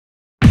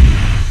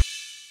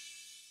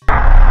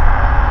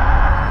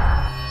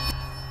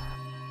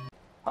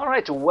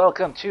Alright,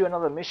 welcome to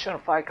another mission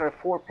of Kyrat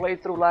 4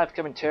 playthrough live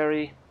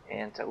commentary,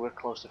 and we're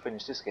close to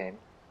finish this game.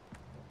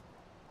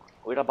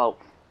 We're about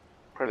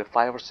probably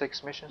 5 or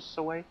 6 missions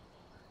away,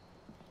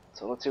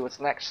 so let's see what's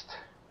next.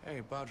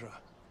 Hey, Badra.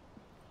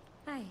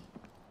 Hi.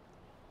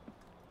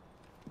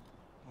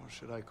 Or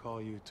should I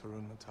call you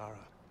Tarun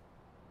Matara?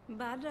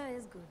 Badra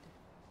is good.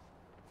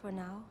 For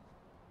now.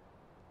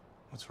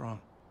 What's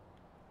wrong?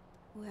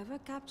 Whoever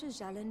captures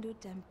Jalandur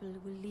Temple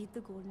will lead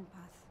the Golden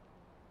Path.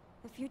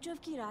 The future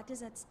of Kyrat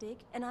is at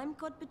stake, and I'm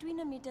caught between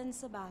Amita and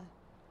Sabal.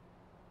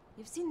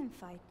 You've seen them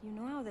fight, you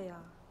know how they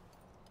are.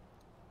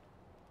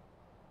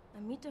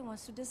 Amita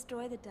wants to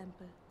destroy the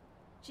temple.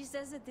 She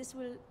says that this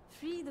will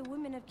free the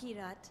women of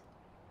Kyrat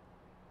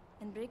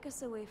and break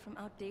us away from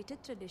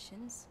outdated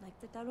traditions like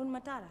the Tarun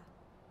Matara.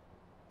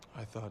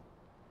 I thought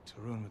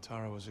Tarun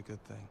Matara was a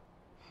good thing.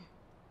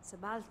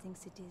 Sabal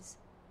thinks it is.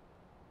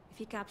 If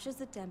he captures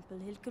the temple,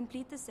 he'll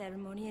complete the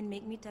ceremony and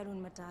make me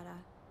Tarun Matara.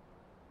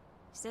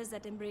 He says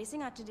that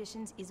embracing our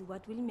traditions is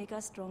what will make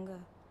us stronger.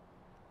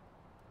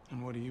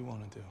 And what do you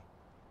want to do?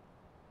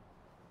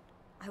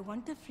 I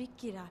want to free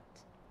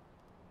Kyrat,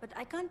 but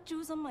I can't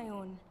choose on my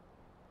own.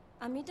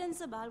 Amita and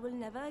Sabal will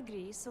never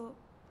agree, so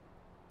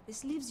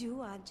this leaves you,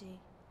 Ajay.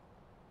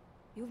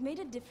 You've made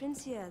a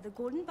difference here. The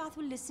Golden Path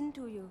will listen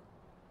to you.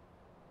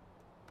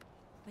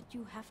 But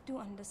you have to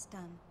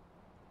understand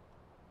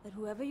that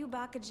whoever you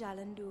back at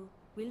Jalandur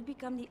will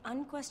become the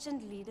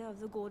unquestioned leader of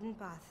the Golden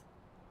Path.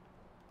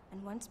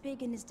 And once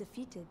Pagan is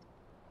defeated,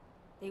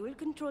 they will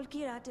control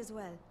Kyrat as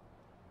well.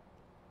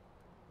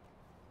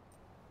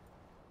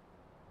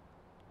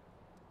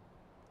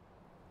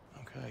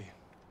 Okay.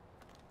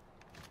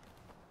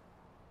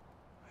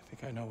 I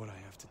think I know what I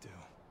have to do.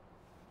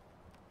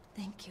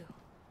 Thank you.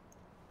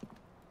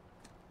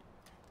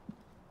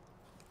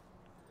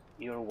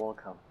 You're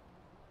welcome.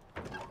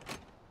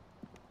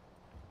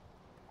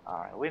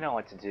 Alright, we know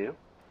what to do.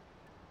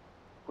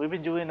 We've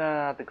been doing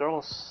the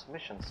girls'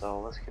 mission,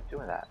 so let's keep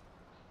doing that.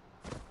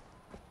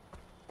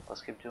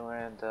 Let's keep doing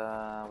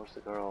where's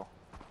the girl?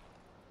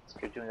 Let's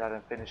keep doing that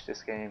and finish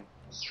this game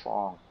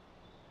strong.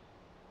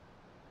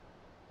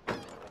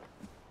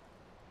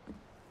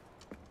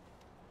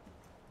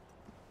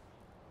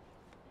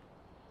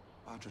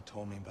 Badra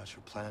told me about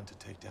your plan to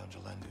take down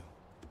Jalandur.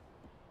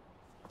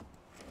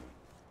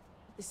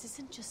 This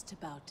isn't just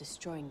about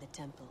destroying the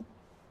temple.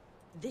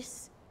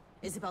 This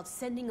is about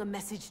sending a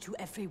message to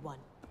everyone.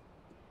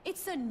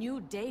 It's a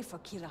new day for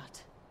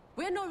Kyrat.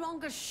 We're no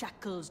longer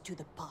shackled to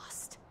the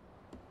past.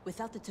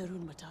 Without the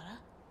Tarun Matara,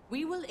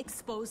 we will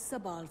expose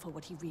Sabal for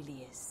what he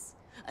really is.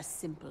 A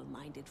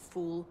simple-minded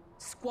fool,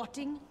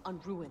 squatting on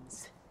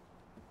ruins.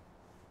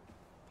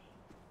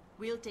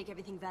 We'll take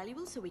everything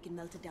valuable so we can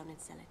melt it down and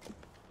sell it.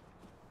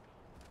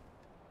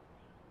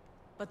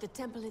 But the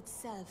temple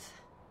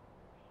itself,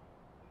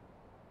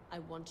 I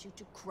want you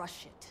to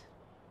crush it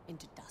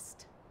into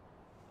dust.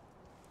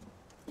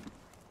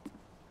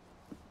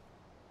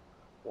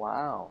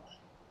 Wow.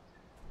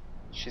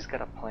 She's got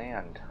a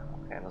plan.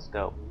 Okay, let's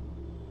go.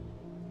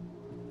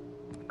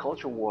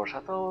 Culture wars. I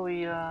thought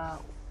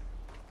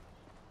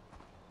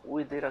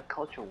we did a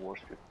culture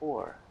wars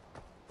before.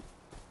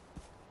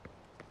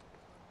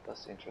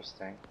 That's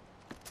interesting.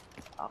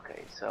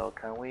 Okay, so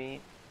can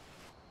we?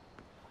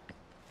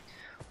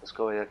 Let's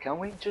go here. Can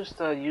we just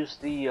use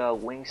the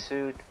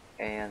wingsuit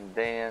and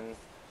then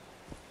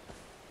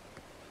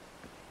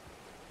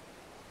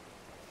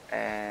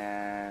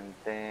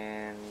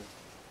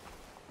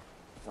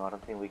no, I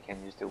don't think we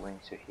can use the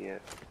wingsuit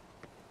here.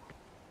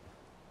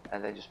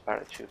 And then just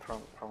parachute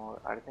from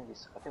I think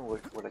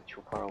we're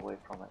too far away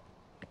from it.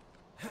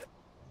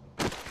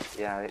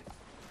 Yeah,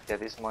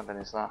 this mountain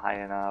is not high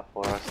enough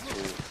for us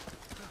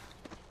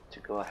to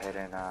go ahead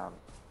and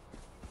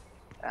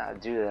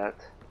do that.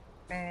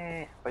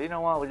 But you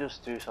know what? We'll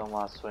just do some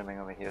swimming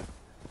over here.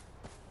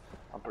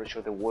 I'm pretty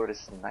sure the water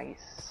is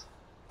nice,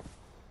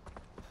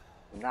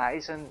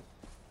 and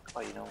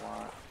oh, you know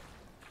what?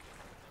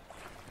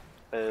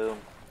 Boom.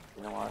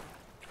 You know what?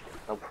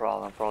 No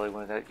problem. I'm probably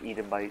going to get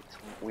eaten by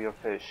some weird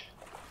fish.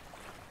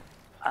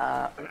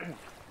 Ajay,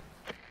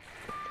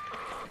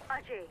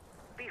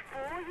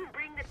 before you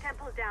bring the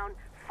temple down,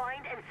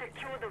 find and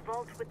secure the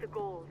vault with the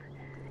gold.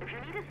 If you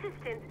need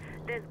assistance,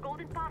 there's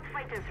Golden Path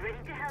fighters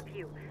ready to help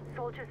you.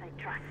 Soldiers I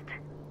trust.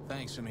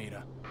 Thanks,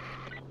 Amita.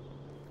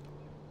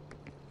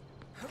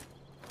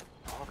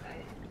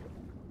 Okay.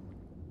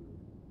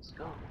 Let's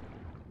go.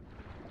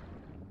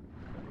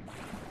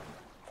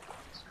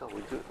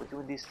 We're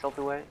doing this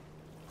stealthy way.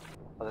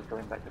 Oh, they're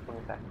coming back.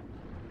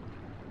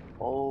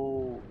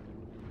 Oh.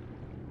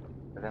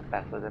 Let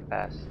them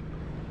pass.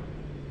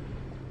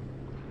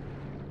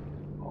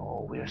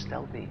 Oh, we are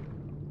stealthy.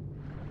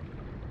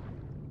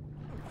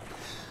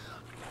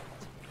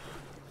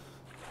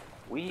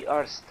 We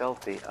are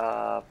stealthy.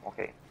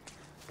 Okay.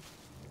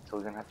 So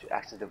we're gonna have to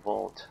access the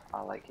vault.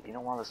 I like it. You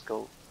know what? Let's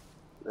go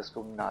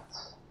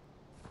nuts.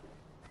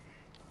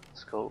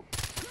 Let's go.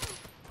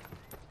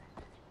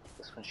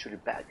 Let's go and shoot the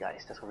bad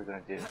guys. That's what we're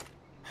gonna do.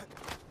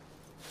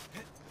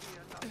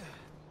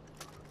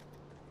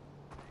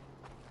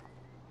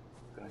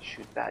 gonna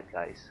shoot bad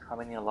guys. How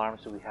many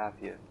alarms do we have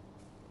here?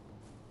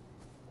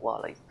 Well,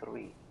 like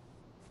 3.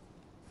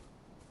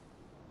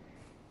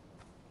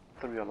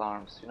 3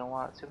 alarms. You know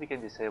what? See if we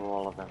can disable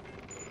all of them.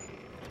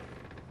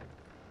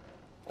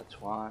 That's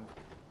 1.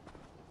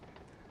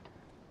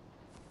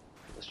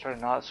 Let's try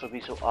not to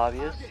be so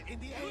obvious.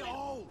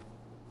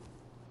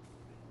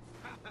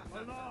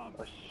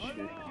 Oh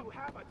shoot.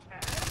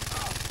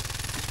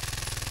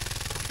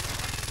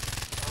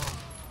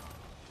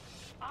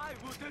 I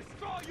will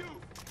destroy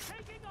you.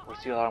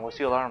 What's the alarm? What's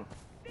the alarm?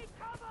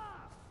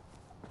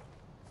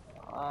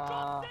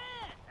 Oh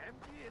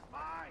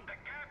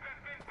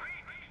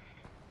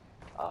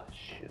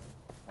shoot.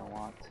 You know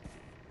what?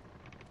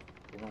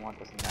 You know what?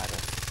 Doesn't matter.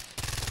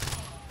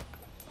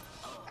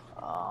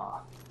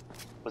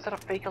 Was that a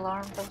fake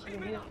alarm that was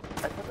over here?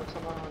 I thought there was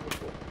an alarm over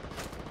here.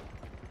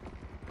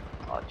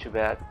 Oh, too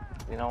bad.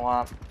 You know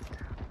what?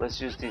 Let's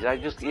use these. I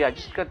just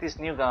got this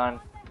new gun.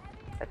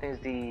 I think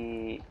it's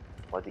the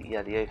the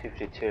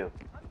A52.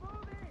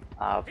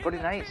 Pretty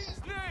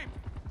nice.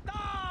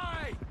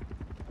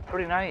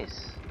 Pretty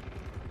nice.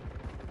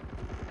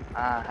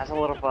 Has a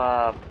lot of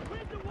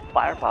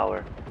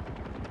firepower.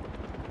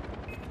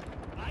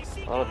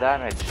 A lot of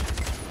damage.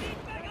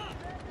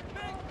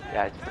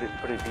 Yeah, it's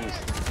pretty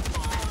beast.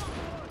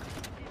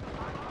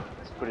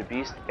 It's pretty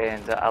beast,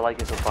 and I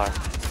like it so far.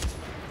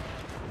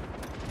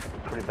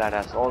 Pretty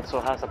badass. Also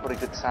has a pretty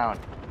good sound.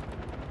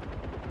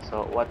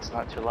 So what's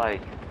not to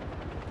like?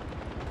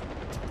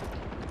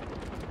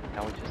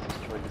 Can we just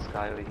destroy this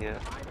guy over here?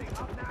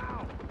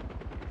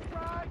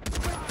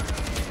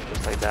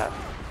 Just like that.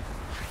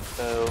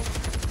 So,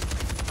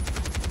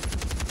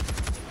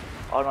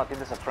 oh no, I think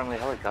that's a friendly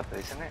helicopter,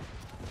 isn't it?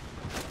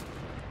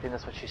 I think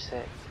that's what she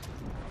said.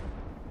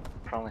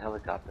 Friendly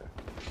helicopter.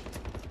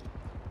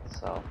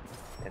 So,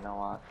 you know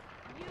what?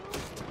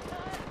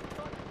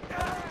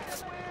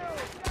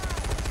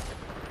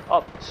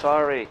 Oh,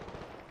 sorry.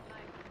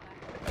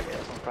 I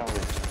guess I'm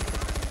friendly.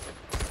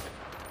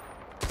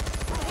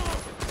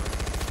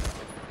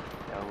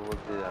 Yeah, we'll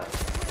do that.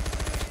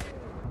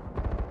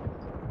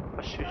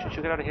 Oh,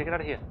 shoot, get out of here, get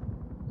out of here.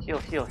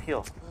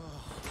 Heal.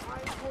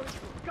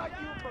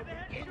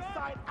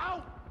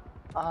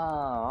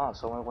 Ah,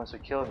 someone wants to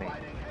kill me.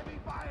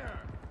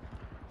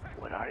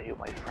 What are you,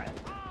 my friend?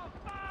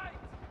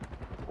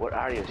 What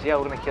are you? So yeah,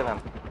 we're gonna kill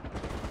him.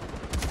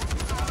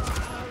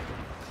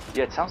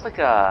 Yeah, it sounds like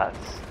a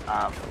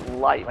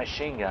light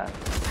machine gun.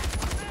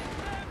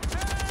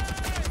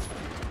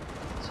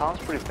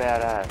 Sounds pretty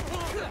badass.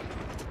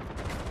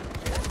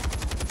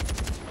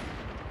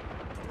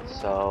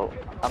 So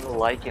I'm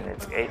liking it.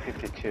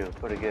 A52,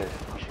 pretty good.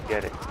 You should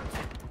get it.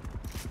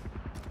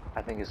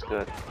 I think it's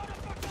good.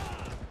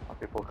 More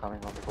people coming.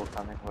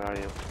 Where are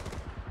you?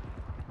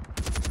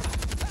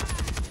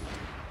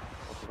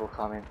 More people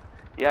coming.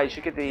 Yeah, you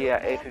should get the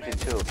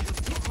A52.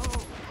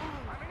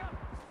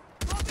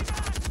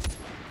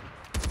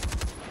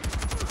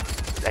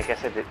 Like I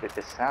said,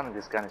 the sound of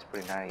this gun is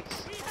pretty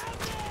nice.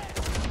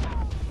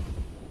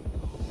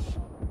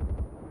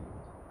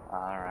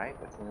 Alright,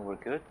 I think we're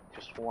good.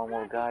 Just one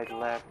more guy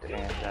left, and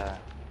there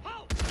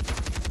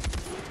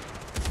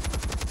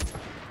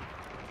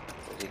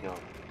you go.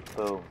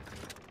 Boom.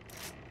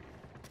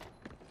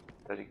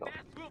 There you go.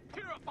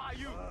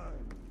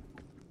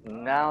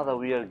 Now that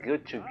we are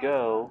good to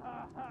go.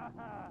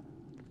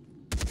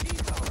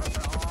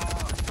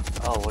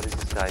 Oh, what is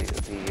this guy?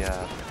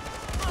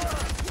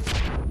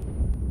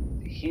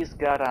 He's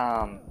got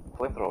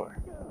flamethrower.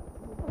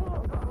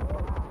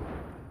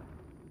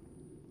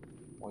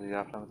 What do we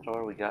got?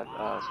 Flamethrower. We got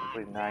some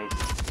pretty nice.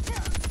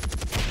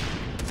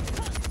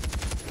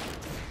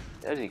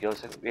 There you go.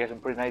 So we have some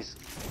pretty nice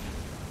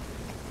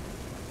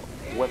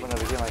weapon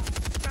over here. Like,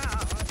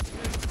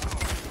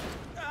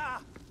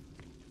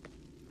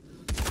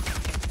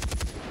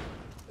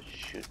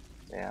 shoot.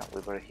 Yeah,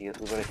 we better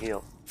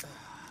heal.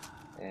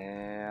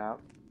 Yeah.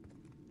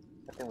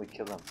 I think we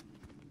killed him.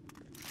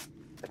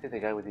 I think the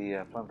guy with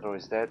the flamethrower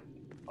is dead.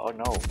 Oh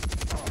no.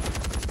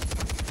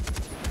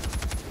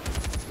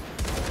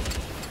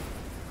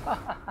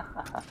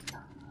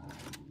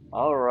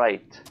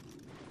 Alright.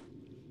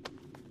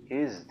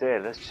 He's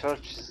dead. Let's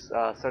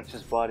search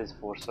his bodies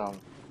for some.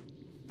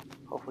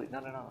 Hopefully,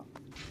 no.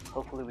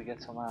 Hopefully we get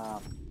some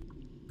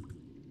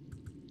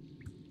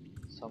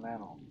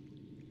ammo.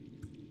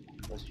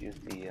 Let's use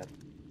the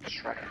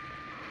shredder.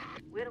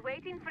 We're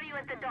waiting for you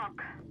at the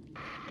dock.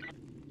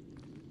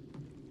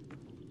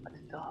 At the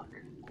dock?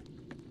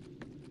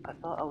 I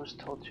thought I was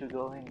told to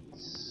go in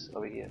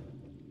over here.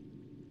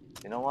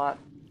 You know what?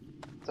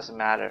 Doesn't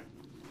matter.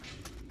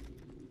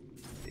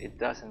 It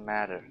doesn't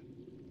matter.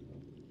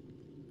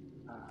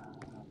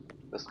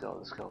 Let's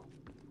go.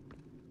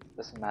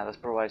 Doesn't matter. Let's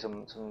provide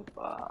some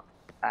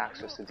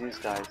access to these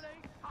guys.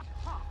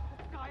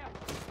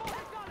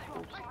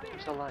 Oops,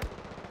 who's alive?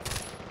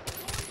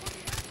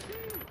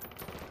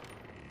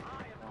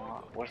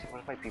 Where's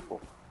my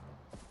people?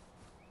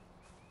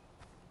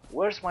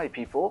 Where's my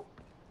people?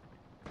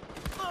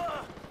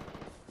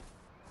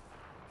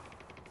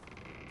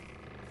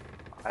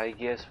 I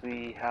guess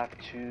we have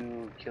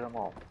to kill them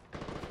all.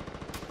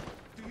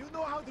 Do you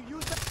know how to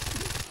use that?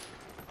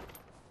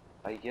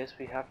 I guess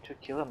we have to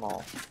kill them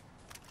all.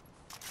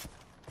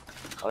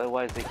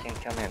 Otherwise they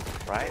can't come in,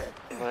 right?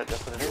 But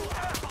that's what it is.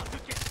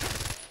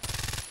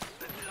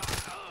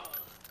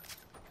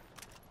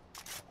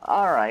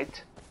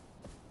 Alright.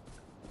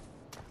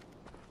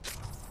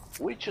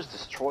 We just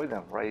destroy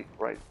them right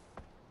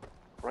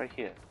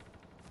here.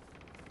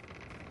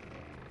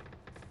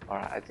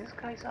 Alright, are these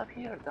guys up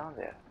here or down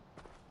there?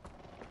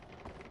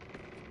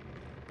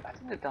 I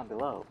think they're down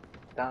below.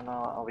 Down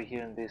over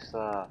here in this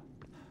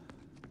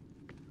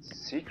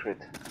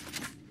secret.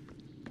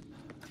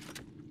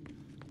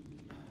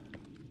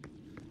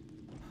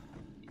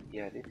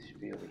 Yeah, this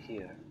should be over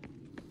here.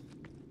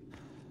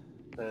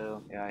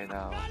 So, yeah, I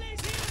know.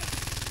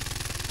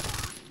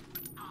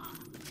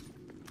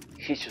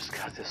 He just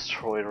got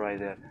destroyed right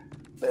there.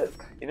 But,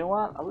 you know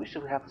what? I wish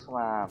we have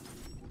some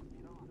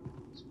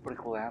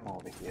pretty cool ammo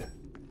over here.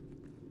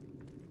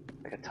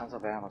 Like a tons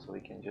of ammo so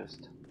we can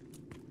just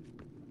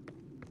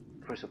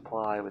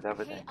resupply with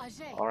everything. Hey,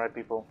 Ajay. Alright,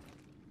 people.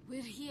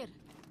 We're here.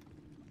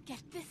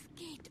 Get this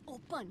gate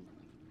open.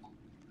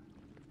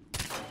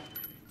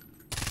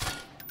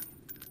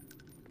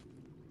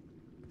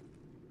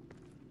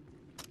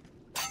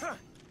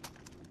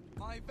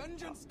 My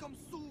vengeance comes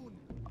soon.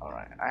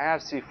 Alright, I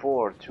have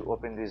C4 to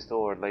open this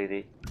door,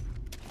 lady.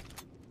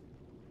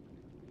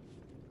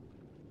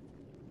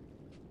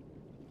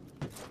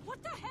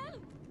 What the hell?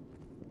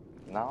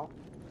 No?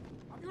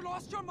 Have you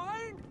lost your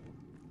mind?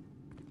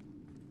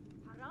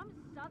 Haram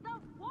Sada,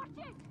 watch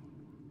it!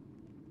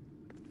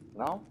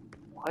 No?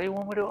 Why do you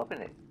want me to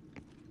open it?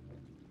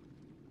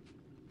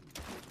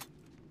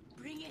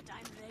 Bring it,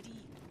 I'm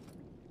ready.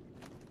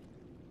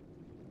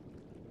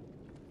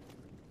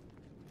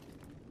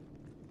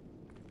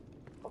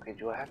 Okay,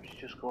 do I have to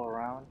just go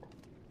around?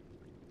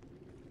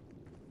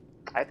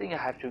 I think I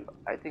have to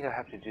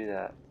do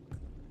that.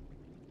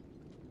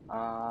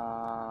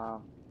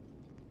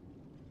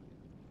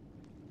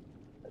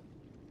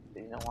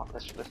 You know what?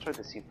 Let's try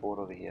the C4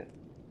 over here.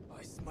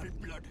 I smell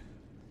blood.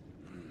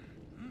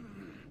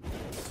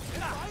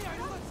 I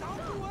know that sound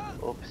too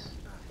well. Oops.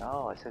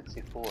 No, I said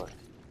C4.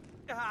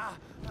 I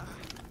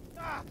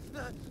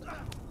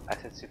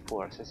said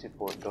C4. I said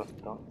C4.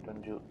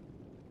 Don't do.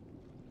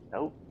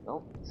 Nope.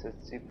 Nope. It said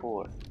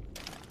C4.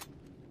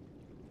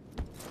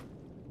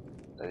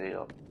 There you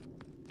go.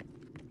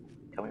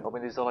 Can we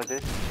open this door like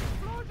this?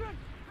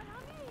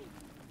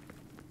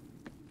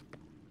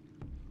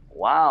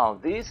 Wow,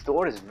 this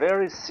door is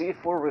very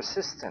C4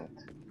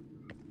 resistant.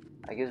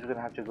 I guess we're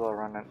gonna have to go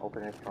around and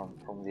open it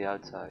from the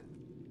outside.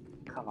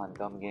 Come on,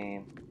 dumb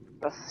game.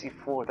 That's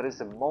C4. That is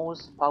the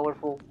most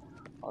powerful.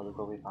 Oh, look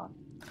what we found.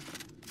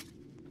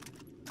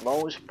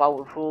 Most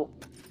powerful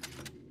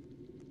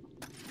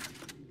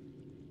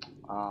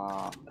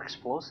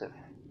explosive.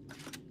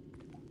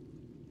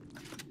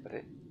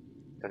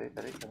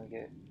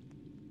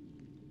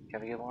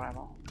 Can we get more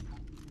ammo?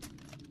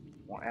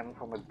 More ammo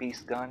from a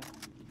beast gun.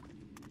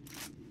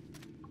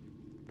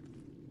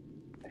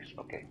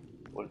 Okay,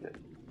 we're good.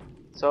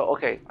 So,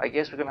 okay, I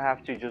guess we're gonna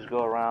have to just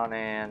go around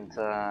and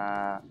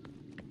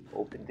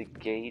open the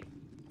gate.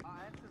 Our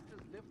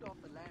ancestors lived off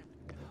the land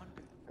and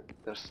hunted.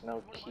 There's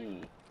no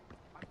key.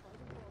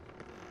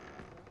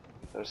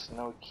 There's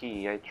no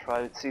key. I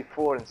tried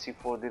C4 and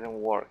C4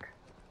 didn't work.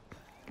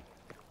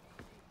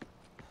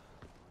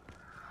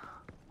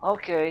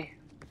 Okay.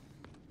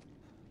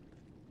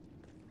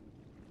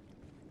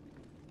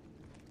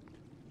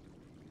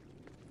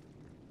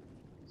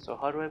 So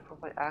how do I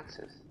provide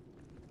access?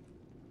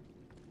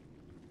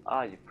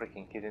 Ah, you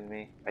freaking kidding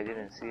me? I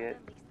didn't see it.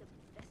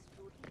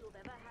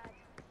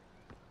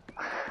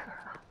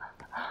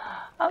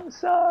 I'm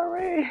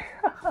sorry.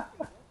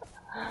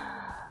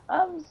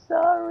 I'm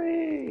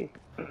sorry.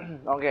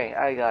 Okay,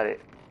 I got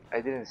it.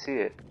 I didn't see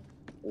it.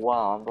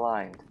 Wow, I'm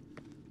blind.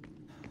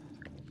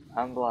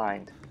 I'm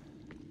blind.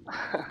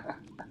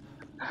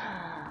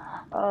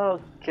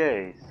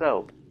 Okay,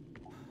 so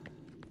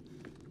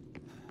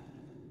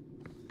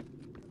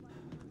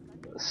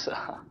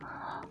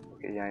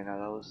okay, yeah, I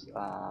know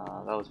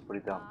that was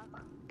pretty dumb.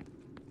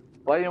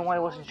 Why didn't why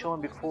wasn't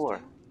showing before?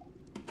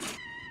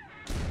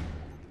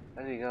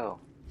 There you go.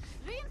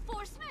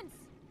 Reinforcements!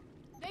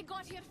 They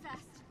got here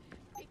fast.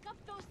 Pick up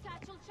those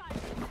satchel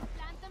charges and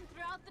plant them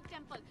throughout the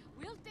temple.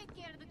 We'll take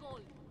care of the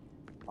gold.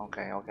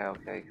 Okay,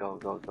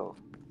 go.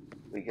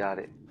 We got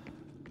it.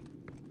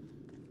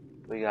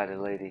 We got it,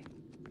 lady.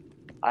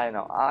 I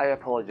know, I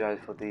apologize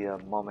for the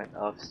moment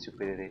of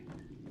stupidity.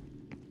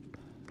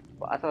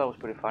 But I thought it was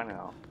pretty funny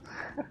now.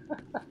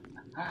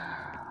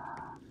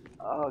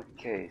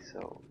 Okay,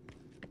 so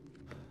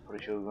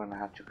pretty sure we're gonna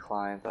have to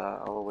climb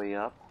all the way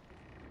up.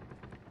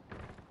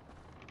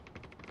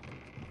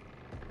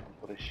 I'm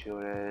pretty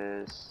sure it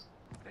is.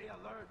 Stay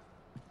alert.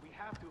 We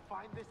have to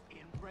find this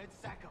inbred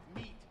sack of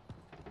meat.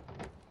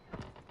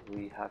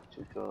 We have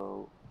to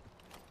go.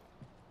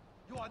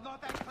 You are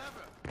not that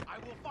clever. I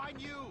will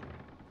find you.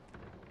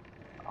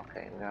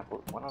 Okay, we're gonna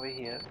put one over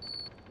here.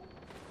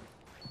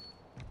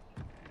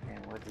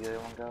 And where'd the other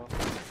one go?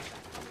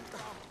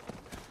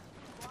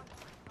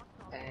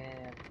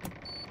 And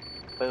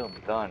boom,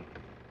 done.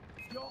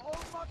 Your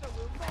own mother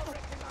will not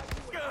recognize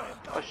you again.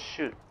 Oh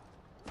shoot.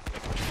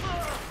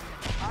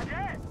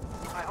 Ajay,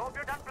 I hope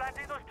you're done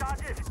planting those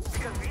charges,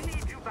 because we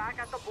need you back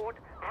at the boat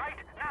right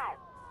now.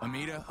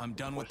 Amita, I'm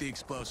done with the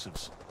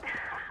explosives.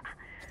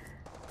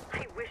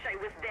 I wish I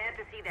was there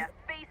to see their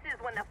faces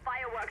when the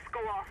fireworks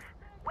go off.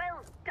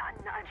 Well done,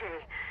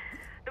 Ajay.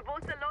 The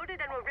boats are loaded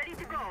and we're ready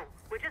to go.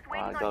 We're just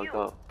waiting on you.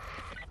 Go.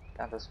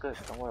 Yeah, that's good.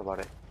 Don't worry about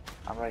it.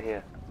 I'm right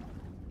here.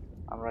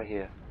 I'm right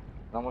here.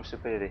 No more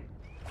stupidity.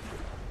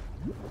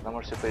 No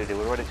more stupidity.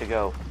 We're ready to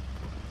go.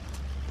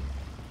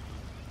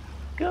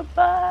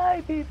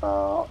 Goodbye,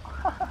 people.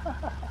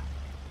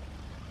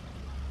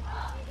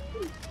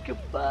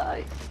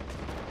 Goodbye.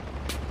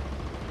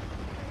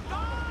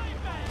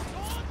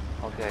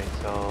 Okay,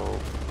 so.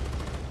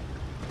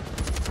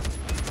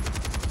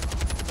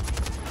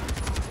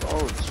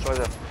 Oh, destroy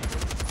them.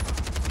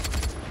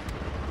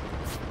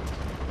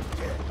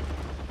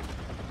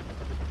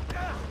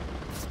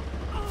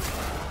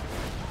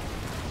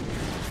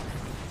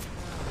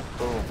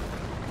 Boom.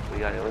 We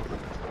got it.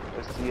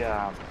 Where's the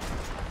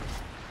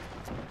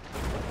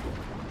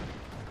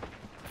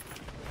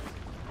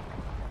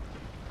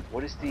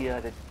what is the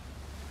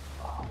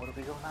oh, where do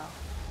we go now?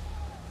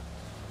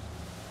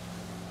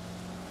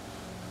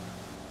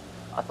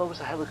 I thought it was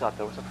a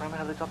helicopter. Was it a private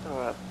helicopter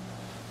or a...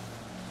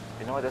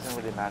 You know, it doesn't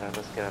really matter.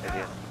 Let's get out of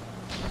here.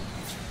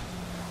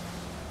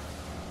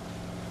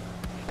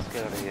 Let's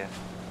get out of here.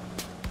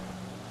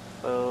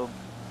 Boom.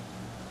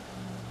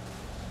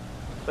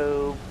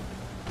 Boom.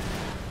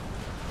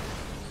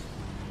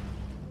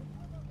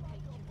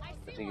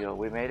 There we go.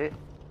 We made it.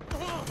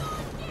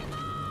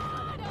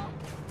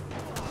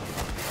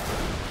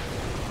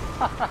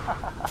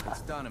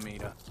 It's done,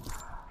 Amita.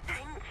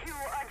 Thank you,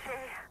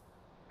 Ajay.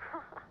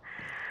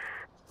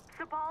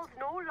 Sabal's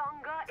no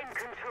longer in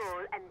control,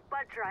 and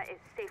Bajra is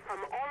safe from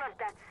all of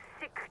that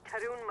sick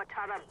Tarun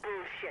Matara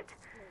bullshit.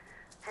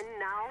 And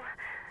now,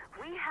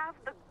 we have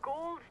the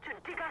gold to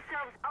dig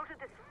ourselves out of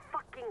this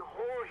fucking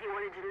hole he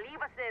wanted to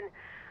leave us in.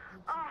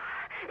 Oh,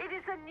 it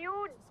is a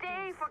new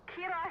day for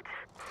Kyrat.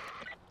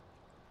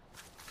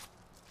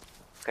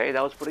 Okay,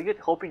 that was pretty good.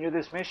 Hope you enjoyed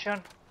this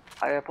mission.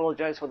 I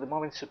apologize for the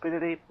moment's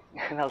stupidity,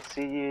 and I'll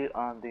see you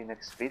on the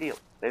next video.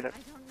 Later. I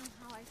don't know